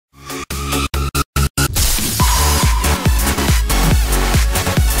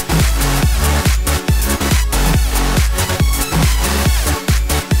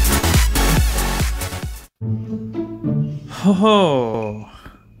Oh,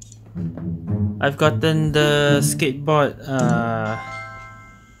 I've gotten the skateboard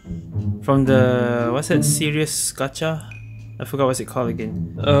from the, what's that, Serious Gacha? I forgot what's it called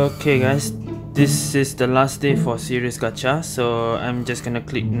again. Okay guys, this is the last day for Serious Gacha, so I'm just gonna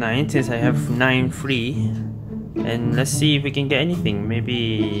click 9 since I have 9 free. And let's see if we can get anything.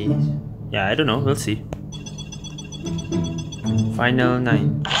 Maybe, yeah, I don't know, we'll see. Final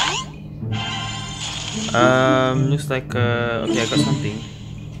 9. Looks like, okay, I got something.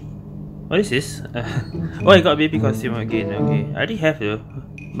 What is this? Oh, I got a baby costume again, okay. I already have though,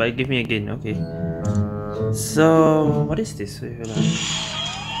 but it gave me again, okay. So, what is this? Wait, hold on.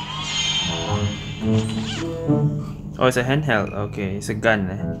 Oh, it's a handheld, okay, it's a gun.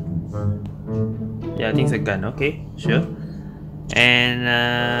 Yeah, I think it's a gun, okay, sure. And,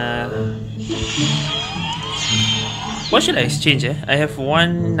 what should I exchange? I have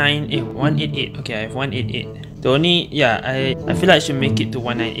 198, 188. Okay, I have 188. The only, yeah, I feel like I should make it to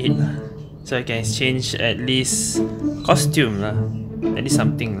 198 so I can exchange at least costume lah, at least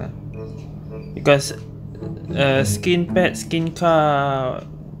something lah. Because skin pet, skin car,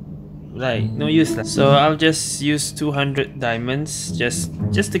 like no use lah. So I'll just use 200 diamonds just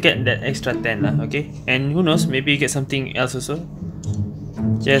to get that extra 10 lah. Okay, and who knows, maybe you get something else also.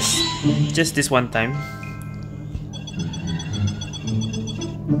 Just this one time.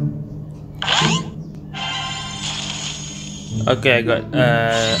 Okay, I got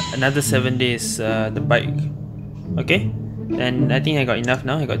another 7 days the bike. Okay, and I think I got enough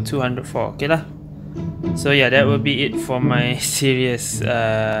now. I got 204. Okay lah. So yeah, that will be it for my serious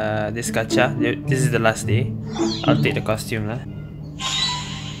this gacha. This is the last day. I'll take the costume lah.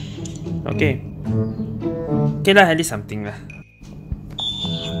 Okay. Okay lah, at least something lah.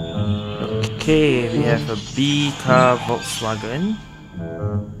 Okay, we have a B car Volkswagen.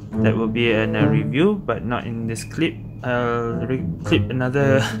 That will be in a review, but not in this clip. I'll clip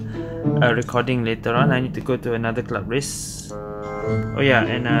another recording later on. I need to go to another club race. Oh yeah,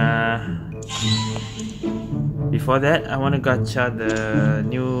 and before that, I want to gacha the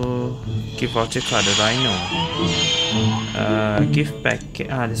new gift voucher card, the Rhino. Gift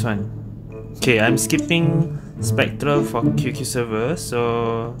packet. This one. Okay, I'm skipping Spectral for QQ server,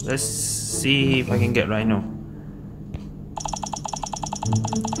 so let's see if I can get Rhino.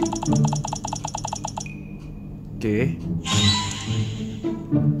 Okay.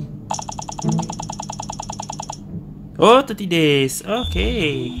 Oh, 30 days.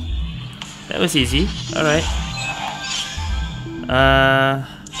 Okay. That was easy. Alright.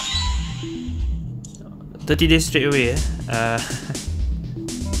 30 days straight away.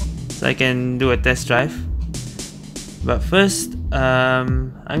 So I can do a test drive. But first,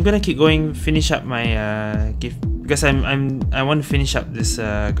 I'm gonna keep going, finish up my gift, because I want to finish up this.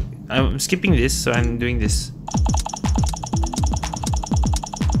 I'm skipping this, so I'm doing this.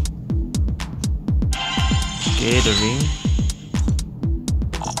 Okay, the ring.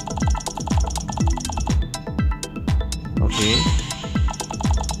 Okay.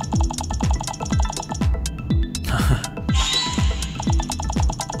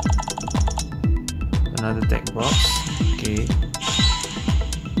 Another tech box. Okay.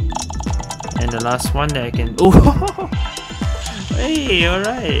 And the last one that I can. Oh! Hey,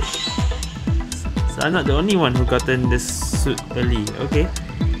 alright. So I'm not the only one who gotten this suit early. Okay.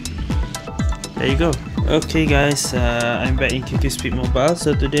 There you go. Okay guys, I'm back in QQ Speed Mobile.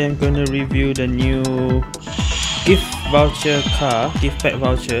 So today I'm going to review the new gift voucher car, gift pack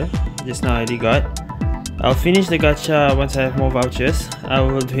voucher. Just now I already got. I'll finish the gacha once I have more vouchers. I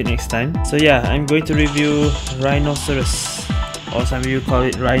will do it next time. So yeah, I'm going to review Rhinoceros, or some of you call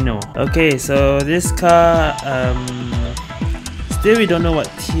it Rhino. Okay, so this car, still we don't know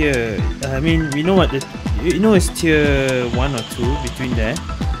what tier. I mean, we know what it's tier 1 or 2 between there.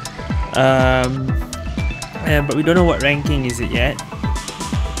 But we don't know what ranking is it yet.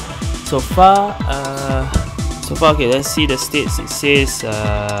 So far, okay, let's see the stats. It says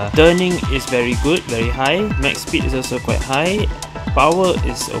turning is very good, very high. Max speed is also quite high. Power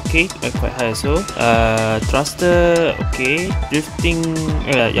is okay, quite high also. Thruster okay. Drifting,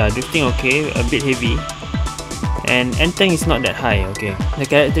 drifting okay, a bit heavy. And end tank is not that high. Okay. The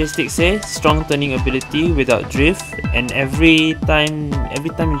characteristics say strong turning ability without drift, and every time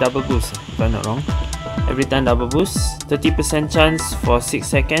you double boost, if I'm not wrong. Every time double boost, 30% chance for 6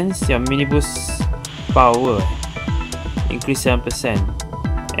 seconds. Your mini boost power increase 7%,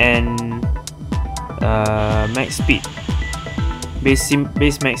 and max speed, base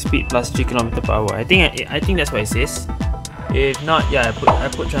max speed plus 3 km/h. I think that's what it says. If not, yeah, I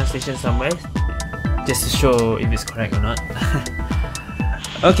put translation somewhere just to show if it's correct or not.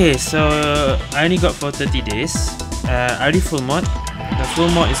 Okay, so I only got for 30 days. I already full mod. The full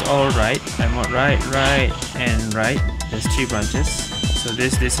mod is all right. I mod right, and right. There's 3 branches. So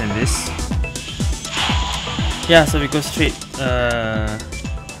this, and this. Yeah, so we go straight.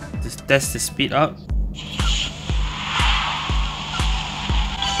 Just test the speed out.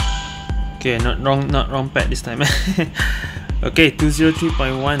 Okay, not wrong pad this time. Okay,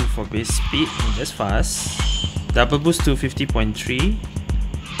 203.1 for base speed. That's fast. Double boost to 50.3.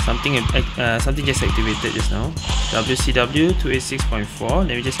 Something just activated just now. WCW 286.4.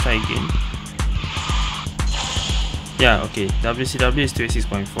 Let me just try again. Yeah, okay. WCW is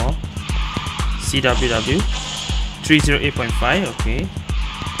 286.4. CWW 308.5. Okay.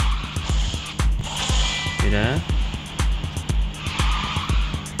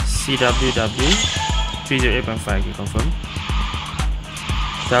 CWW 308.5. Okay, confirm.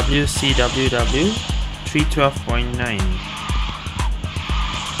 WCWW 312.9.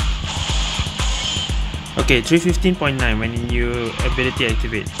 Okay, 315.9 when you ability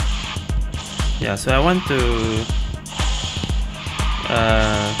activate. Yeah, so I want to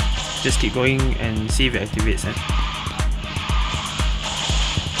just keep going and see if it activates.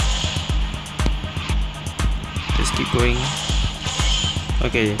 Just keep going.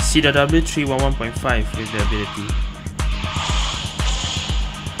 Okay, CWW 311.5 with the ability.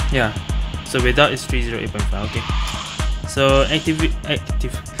 Yeah, so without it's 308.5. Okay, so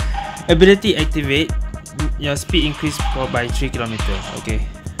ability activate. Your speed increase by 3 km. Okay,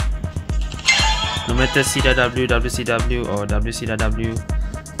 no matter CW, WCW or WCW,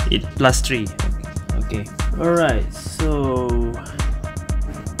 it plus 3. Okay, alright, so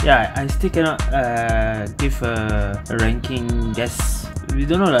yeah, I still cannot give a ranking guess. We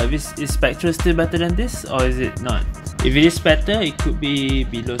don't know if is Spectra still better than this or is it not. If it is better, it could be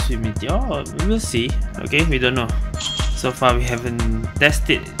below Swift Meteor, or we'll see. Okay, we don't know. So far we haven't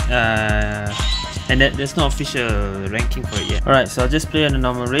tested and there's no official ranking for it yet. Alright, so I'll just play on a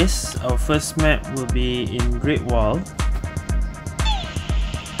normal race. Our first map will be in Great Wall.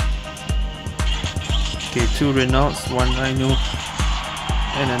 Okay, 2 Renaults, 1 Rhino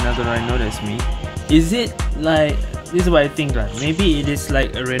and another Rhino, that's me. Is it like, this is what I think lah. Maybe it is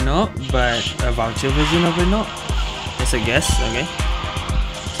like a Renault but a voucher version of Renault. That's a guess, okay?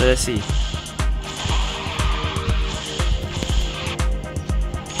 So let's see.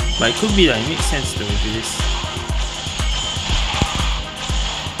 But it could be like, it makes sense though if it is.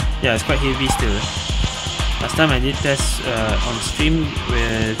 Yeah, it's quite heavy still. Last time I did test on stream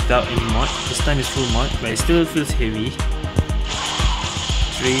without any mod. This time it's full mod, but it still feels heavy.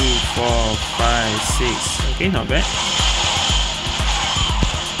 3, 4, 5, 6. Okay, not bad.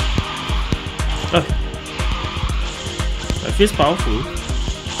 Oh, but it feels powerful.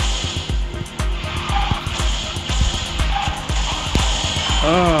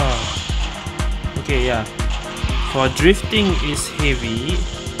 Oh, okay, yeah. For drifting is heavy,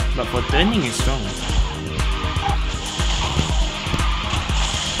 but for turning is strong.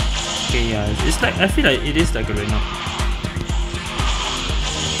 Okay, yeah, it's like, I feel like it is like a Renault.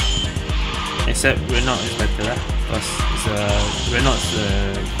 Except Renault is better lah, because it's a Renault's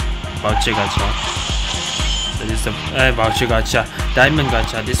voucher gacha. So this is the voucher gacha, diamond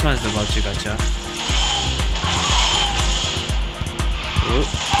gacha. This one is the voucher gacha. Oh.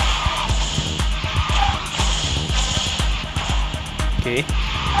 Okay.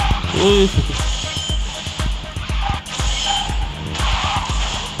 Ooh.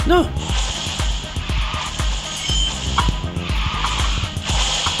 No.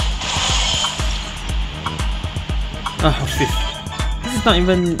 Oh, fifth. This is not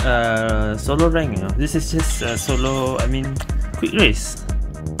even solo rank, you know. This is just solo. I mean, quick race,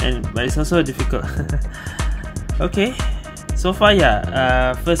 but it's also difficult. Okay. So far,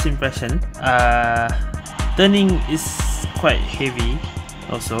 yeah. First impression. Turning is quite heavy,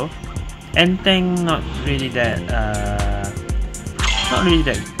 also. And tank not really that.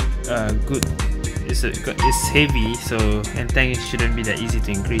 Good. It's heavy, so and tank shouldn't be that easy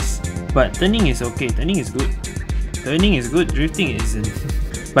to increase. But turning is okay. Turning is good. Turning is good. Drifting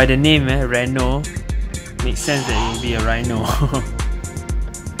isn't. By the name, Renault, makes sense that it will be a Rhino.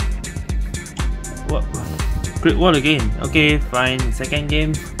 What? Great Wall again. Okay, fine. Second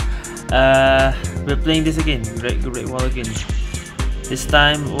game. We're playing this again. Great Wall again. This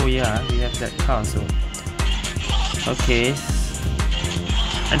time, oh yeah, we have that car. So okay.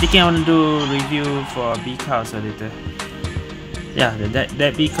 I think I want to do review for B car so later. Yeah,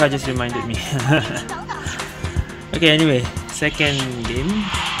 that B car just reminded me. Okay, anyway, second game.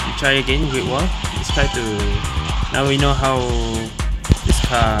 We try again, Great Wall. Let's try to. Now we know how this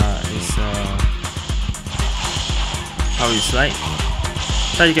car is. How it's like.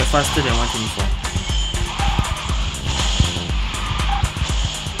 Try to get faster than 124.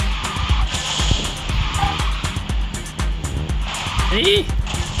 Hey!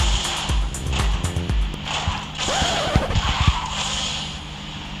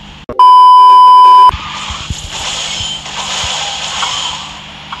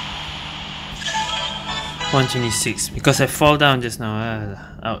 $126 because I fall down just now.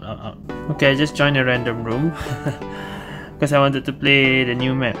 Out. Okay, I just joined a random room because I wanted to play the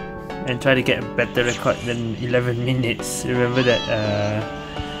new map and try to get a better record than 11 minutes. Remember that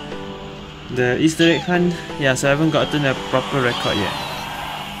the Easter egg hunt? Yeah, so I haven't gotten a proper record yet.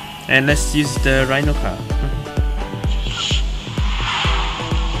 And let's use the Rhino car.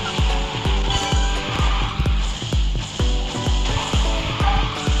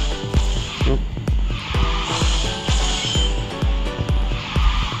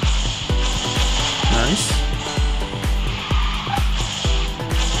 Nice.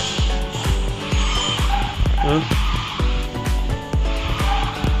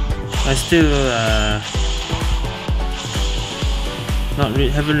 I still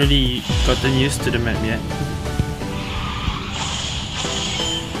haven't really gotten used to the map yet.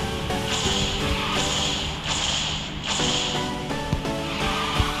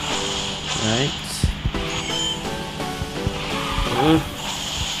 Right.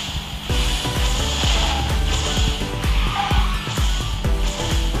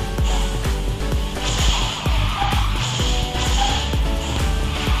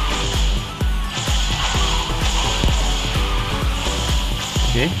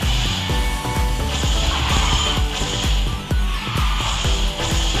 Okay.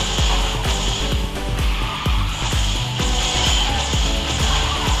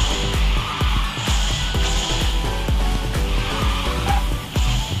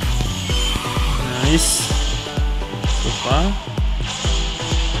 Nice. So far.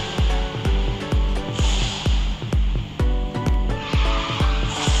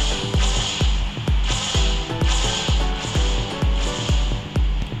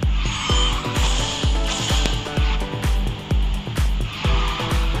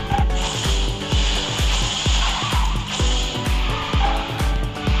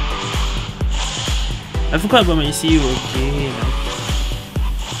 I forgot about my ECU again.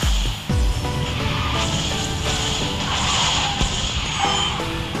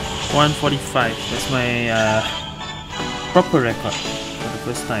 145. That's my proper record for the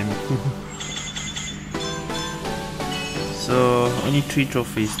first time. So only 3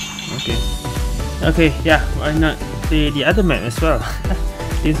 trophies. Okay, yeah, why not play the other map as well?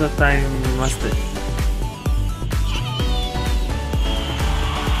 This time mastered.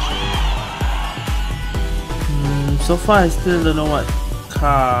 So far I still don't know what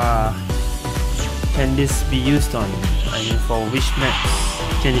car can this be used on. I mean, for which maps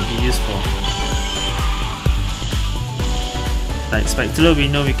can it be used for? Like Spectacular, we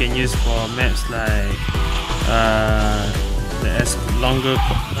know we can use for maps like that has longer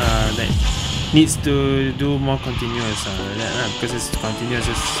that needs to do more continuous because it's continuous,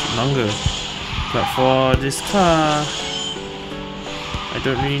 it's longer. But for this car, I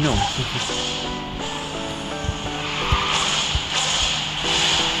don't really know.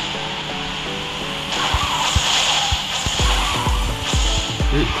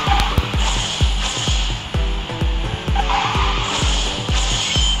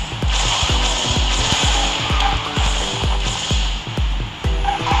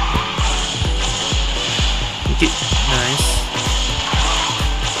 Okay, nice.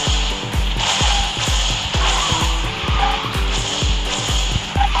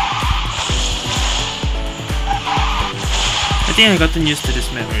 I think I've gotten used to this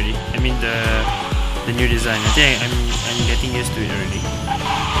map already. I mean the new design. I think I'm getting used to it already.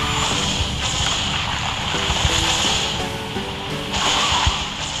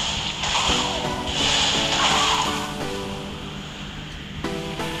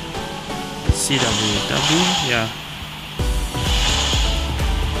 CWW, yeah.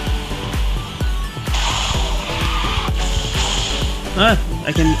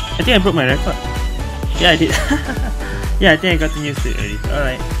 I think I broke my record. Yeah, I did. Yeah, I think I got used to it already.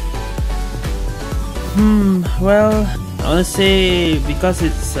 Alright. Well, I wanna say because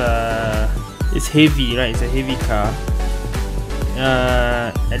it's heavy, right? It's a heavy car.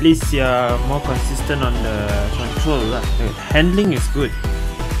 At least you're more consistent on the control. The handling is good.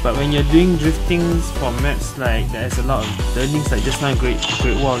 But when you're doing driftings for maps like there's a lot of turnings, like just now Great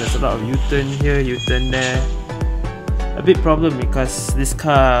Wall, there's a lot of U-turn here, U-turn there. A bit problem because this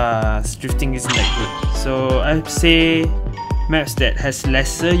car's drifting isn't that good. So I'd say maps that has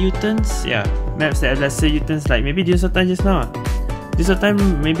lesser U-turns, maps that have lesser U-turns, like maybe Dinosaur Time just now. Dinosaur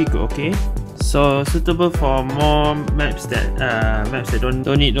Time maybe okay. So suitable for more maps that don't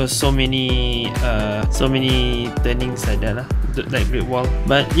need those so many turnings like that like Great Wall.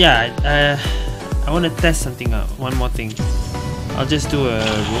 But yeah, I want to test something out. One more thing. I'll just do a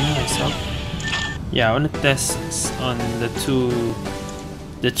room myself. Yeah, I want to test on the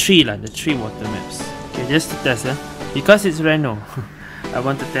three water maps. Okay, just to test because it's Renault. I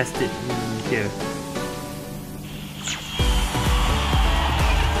want to test it here.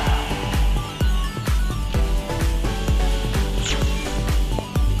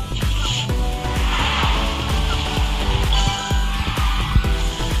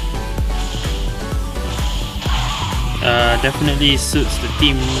 Definitely suits the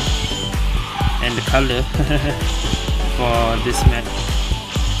theme and the color for this map.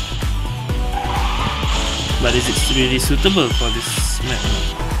 But is it really suitable for this map?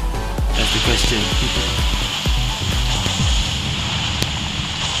 That's the question.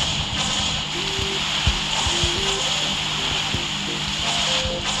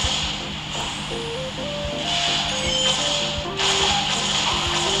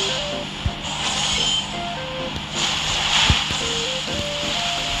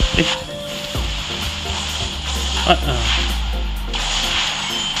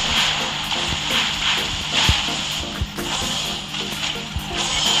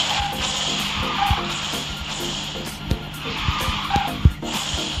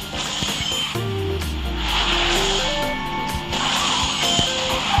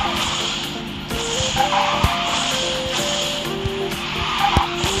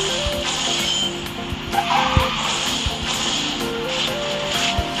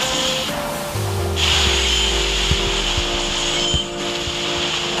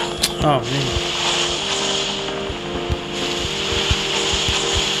 Oh man.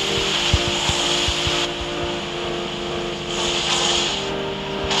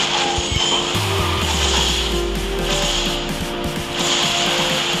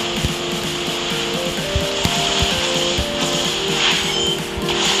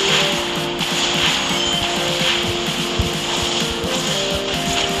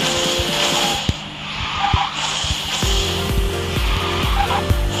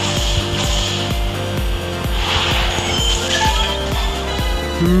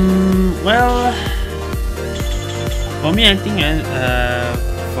 Well, for me, I think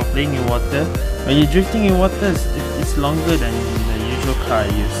for playing in water, when you're drifting in water, it's longer than the usual car I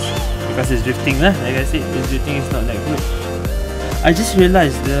use because it's drifting lah. Like I said, this drifting is not that good. I just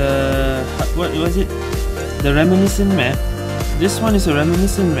realized what was it? The reminiscent map. This one is a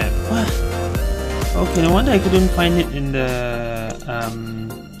reminiscent map. What? Okay, no wonder I couldn't find it in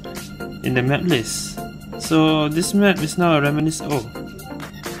the map list. So this map is now a reminiscent. Oh.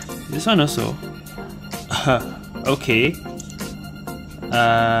 This one also. Okay.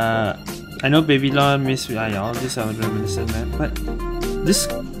 I know Babylon, Miss all these are reminiscent map, but this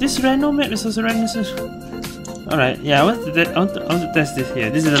Renault map is also reminiscent. Alright, yeah, I want to test this here.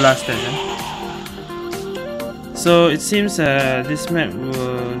 This is the last test. So it seems this map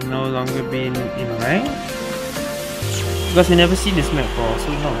will no longer be in rank because we never seen this map for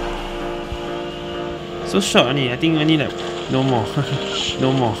so long. So short only. I think only like no more.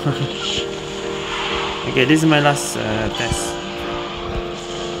 No more. Okay, this is my last test.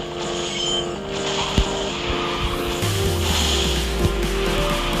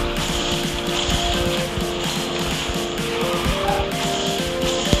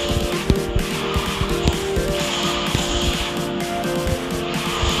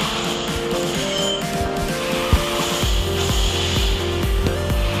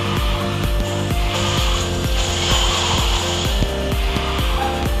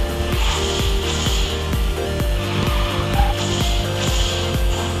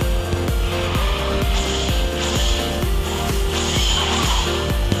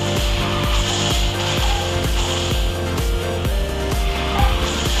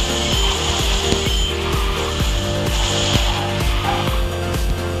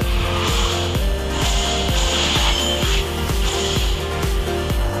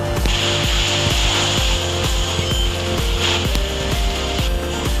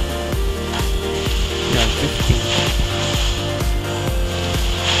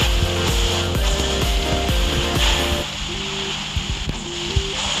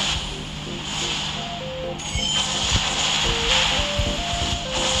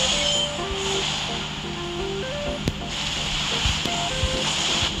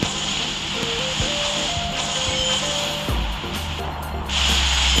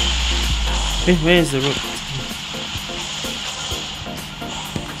 Hey, where is the road?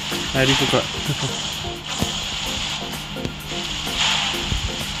 I already forgot.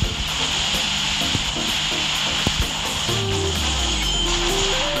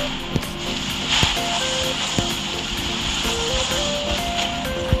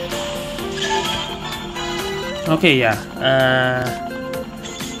 Okay, yeah.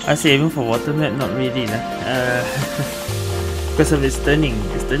 I say even for water map, not really lah. Because of its turning.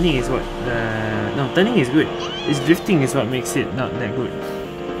 Its turning is what? No, turning is good. Its drifting is what makes it not that good.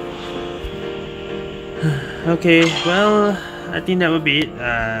 Okay, well, I think that will be it.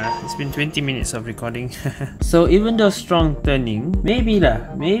 It's been 20 minutes of recording. So even though strong turning, maybe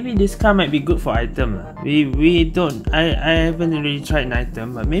this car might be good for item. We don't. I haven't really tried an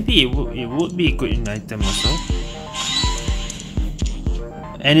item, but maybe it would be good in item also.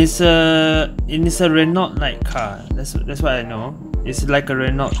 And it's a Renault like car. That's what I know. It's like a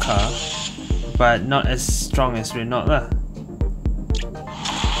Renault car, but not as strong as Renault lah.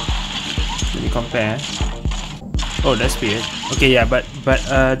 Let me compare. Oh, that's weird. Okay, yeah, but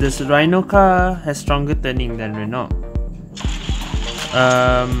this Rhino car has stronger turning than Renault.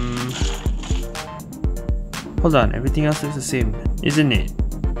 Hold on, everything else looks the same, isn't it?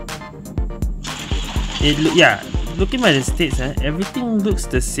 Yeah, looking at the stats, everything looks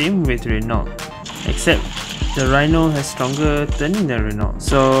the same with Renault, except the Rhino has stronger turning than Renault.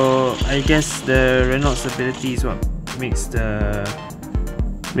 So I guess the Renault's ability is what makes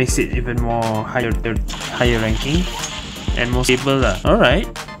it even more higher ranking and more stable lah. Alright.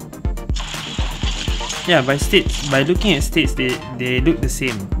 Yeah, by looking at states, they look the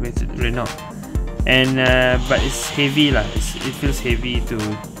same with Renault. And but it's heavy lah. It feels heavy to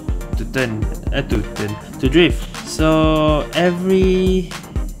drift. So if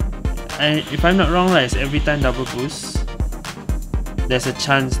I'm not wrong, it's every time double boost, there's a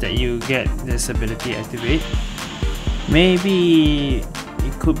chance that you get this ability activate. Maybe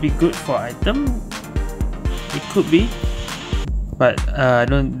it could be good for item. It could be, but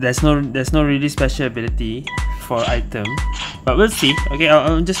there's no really special ability for item. But we'll see. Okay,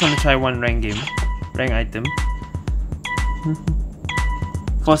 I'm just gonna try one rank item.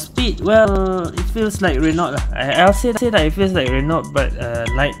 For speed, well, it feels like Renault. I'll say that it feels like Renault, but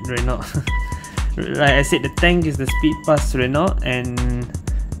light Renault. Like I said, the tank is the speed pass Renault, and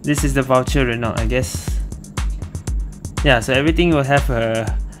this is the Voucher Renault, I guess. Yeah, so everything will have a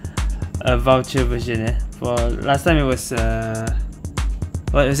Voucher version. For last time it was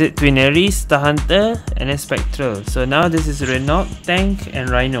what was it? Twin Aries, Star Hunter, and then Spectral. So now this is Renault, Tank, and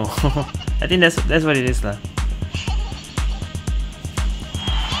Rhino. I think that's what it is lah.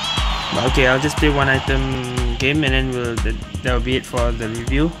 But okay, I'll just play one item game, and then that'll be it for the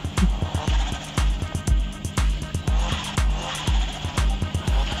review.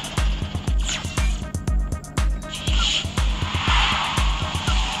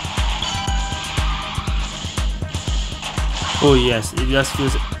 Oh yes, it does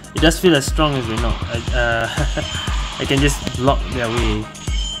feel as strong as Renault. I can just block their way.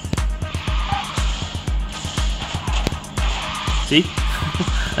 See?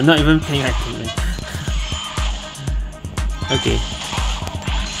 I'm not even playing item. Okay.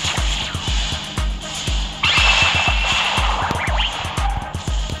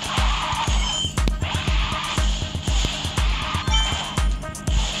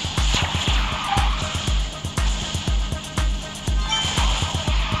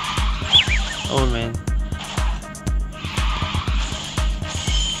 Oh man.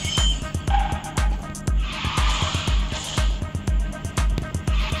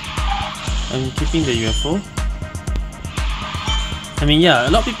 I'm keeping the UFO. I mean, yeah, a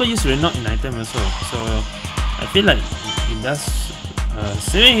lot of people use Renault in item as well, so I feel like it does.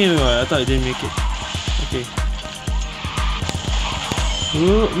 Same here, I thought it didn't make it. Okay.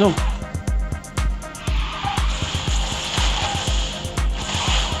 Ooh, no.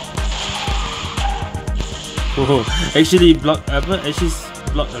 Oh, actually block. Actually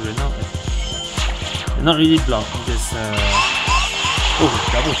block the Renault. Not really block. Just oh,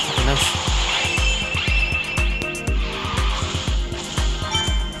 double. Okay, nice.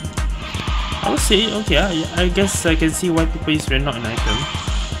 I would say okay. I guess I can see why people use Renault in item.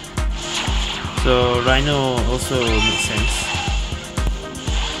 So Rhino also makes sense.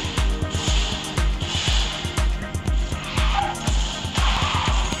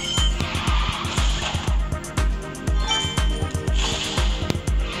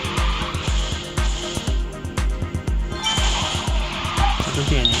 I don't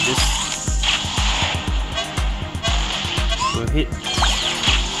think I need this. Go ahead.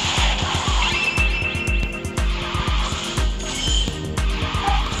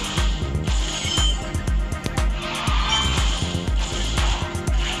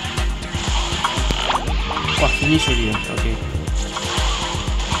 Oh, finish already. Okay.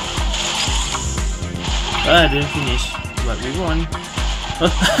 I didn't finish, but we won.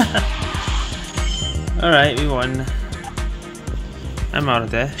 Alright, we won. I'm out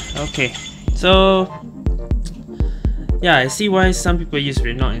of there. Okay, so yeah, I see why some people use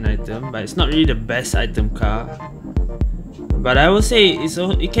Renault in item, but it's not really the best item car. But I will say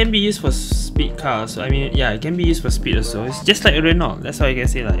it can be used for speed cars. So I mean, yeah, it can be used for speed also. It's just like a Renault. That's how I can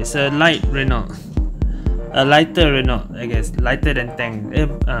say like it's a light Renault, a lighter Renault, I guess, lighter than tank.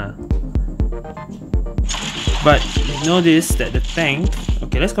 But notice that the tank.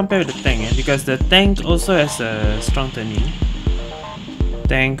 Okay, let's compare with the tank, because the tank also has a strong turning.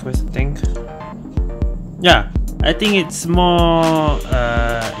 Tank, where's the tank? Yeah, I think it's more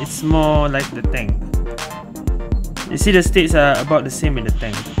like the tank. You see the states are about the same with the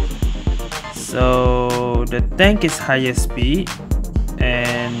tank. So the tank is higher speed,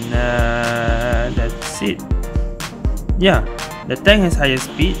 and that's it. Yeah, the tank has higher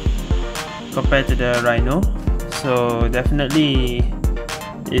speed compared to the Rhino, so definitely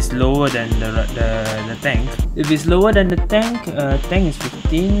it's lower than the tank. If it's lower than the tank, tank is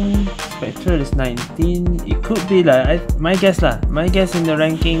 15, Spectral is 19. It could be like my guess in the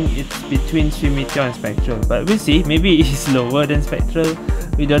ranking, it's between Swim Meteor and Spectral, but we'll see. Maybe it's lower than Spectral,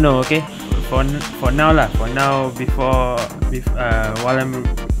 we don't know. Okay, for now while I'm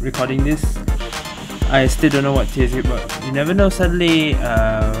recording this, I still don't know what tier is it, but you never know. Suddenly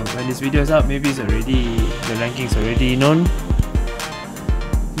when this video is out, maybe it's already, the rankings already known.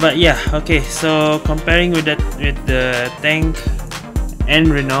 But yeah, okay, so comparing with the tank and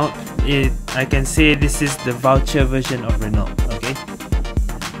Renault, I can say this is the Voucher version of Renault. Okay,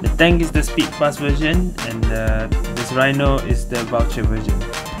 the tank is the speed pass version, and this Rhino is the Voucher version.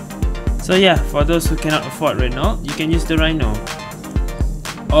 So yeah, for those who cannot afford Renault, you can use the Rhino,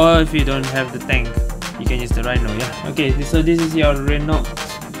 or if you don't have the tank, you can use the Rhino. Yeah, okay, so this is your Renault,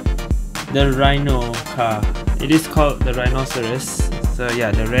 the Rhino car. It is called the Rhinoceros. So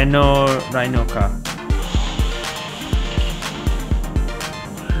yeah, the Renault Rhino car.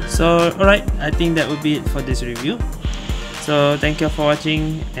 So alright, I think that would be it for this review. So thank you for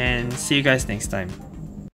watching, and see you guys next time.